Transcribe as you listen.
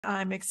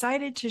I'm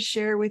excited to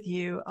share with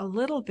you a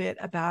little bit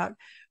about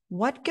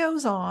what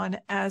goes on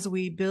as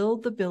we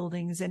build the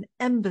buildings and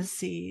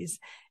embassies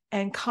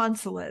and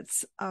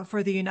consulates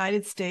for the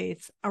United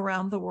States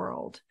around the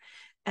world.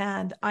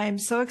 And I am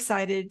so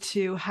excited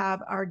to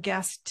have our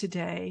guest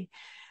today.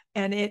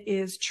 And it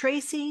is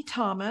Tracy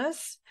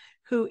Thomas,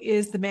 who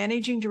is the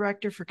Managing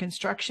Director for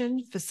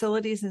Construction,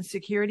 Facilities, and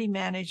Security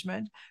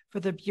Management for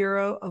the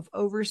Bureau of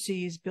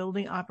Overseas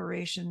Building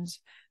Operations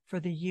for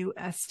the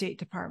U.S. State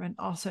Department,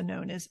 also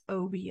known as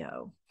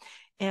OBO.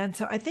 And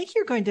so I think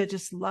you're going to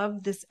just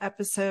love this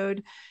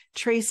episode.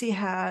 Tracy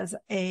has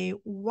a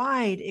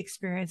wide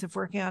experience of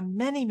working on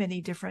many, many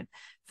different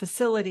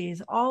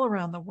facilities all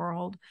around the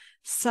world.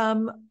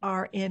 Some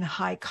are in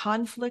high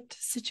conflict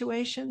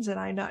situations, and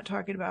I'm not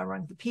talking about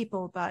among the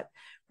people, but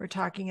we're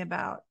talking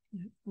about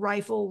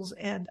rifles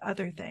and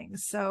other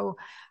things. So,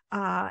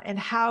 and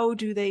how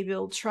do they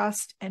build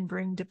trust and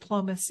bring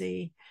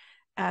diplomacy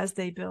as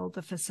they build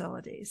the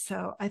facilities?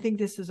 So I think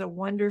this is a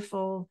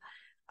wonderful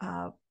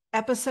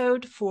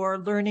episode for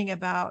learning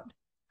about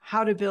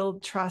how to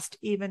build trust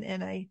even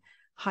in a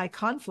high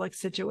conflict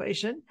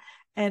situation,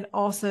 and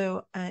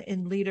also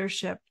in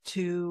leadership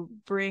to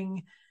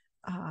bring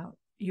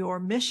your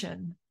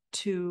mission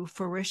to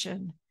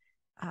fruition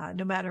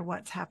no matter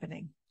what's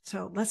happening.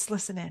 So let's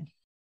listen in.